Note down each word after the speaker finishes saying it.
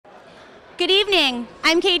Good evening.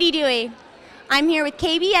 I'm Katie Dewey. I'm here with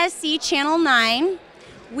KBSC Channel 9.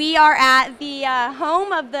 We are at the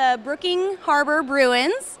home of the Brookings Harbor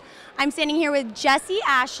Bruins. I'm standing here with Jesse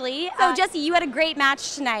Ashley. So Jesse, you had a great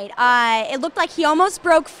match tonight. It looked like he almost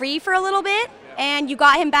broke free for a little bit, and you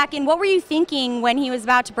got him back in. What were you thinking when he was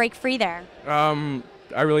about to break free there?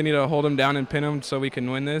 I really need to hold him down and pin him so we can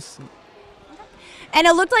win this. And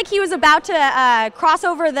it looked like he was about to cross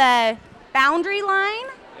over the boundary line.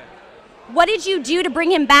 What did you do to bring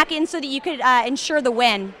him back in so that you could ensure the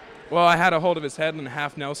win? Well, I had a hold of his head in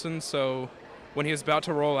half Nelson, so when he was about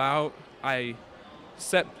to roll out, I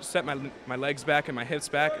set my legs back and my hips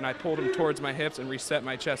back, and I pulled him towards my hips and reset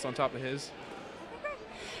my chest on top of his.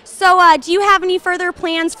 So do you have any further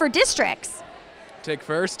plans for districts? Take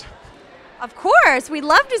first. Of course, we'd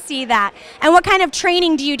love to see that. And what kind of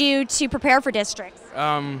training do you do to prepare for districts?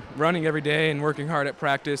 Running every day and working hard at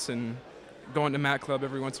practice and going to mat club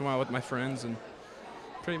every once in a while with my friends, and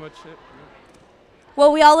pretty much it.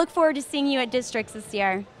 Well, we all look forward to seeing you at districts this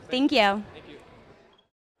year. Thank you. Thank you.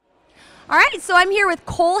 All right, so I'm here with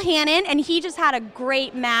Cole Hannan, and he just had a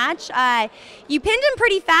great match. You pinned him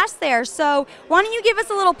pretty fast there, so why don't you give us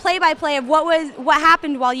a little play-by-play of what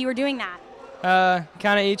happened while you were doing that?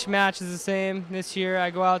 Kind of each match is the same. This year I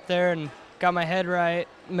go out there and got my head right,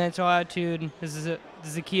 mental attitude. This is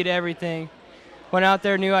the key to everything. Went out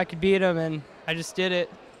there, knew I could beat him, and I just did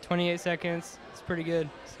it. 28 seconds. It's pretty good.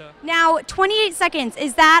 So. Now, 28 seconds,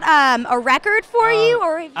 is that a record for you?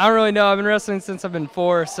 Or I don't really know. I've been wrestling since I've been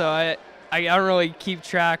 4, so I don't really keep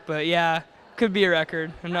track, but yeah, could be a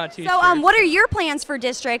record. I'm not too sure. So what are your plans for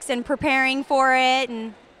districts and preparing for it?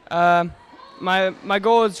 And my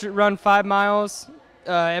goal is to run 5 miles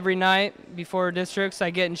every night before districts. I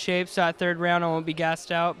get in shape, so that third round I won't be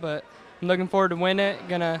gassed out, but I'm looking forward to win it.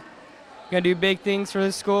 Gonna do big things for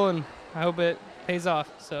this school, and I hope it pays off.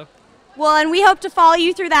 So. Well, and we hope to follow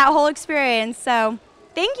you through that whole experience. So,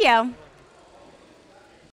 thank you.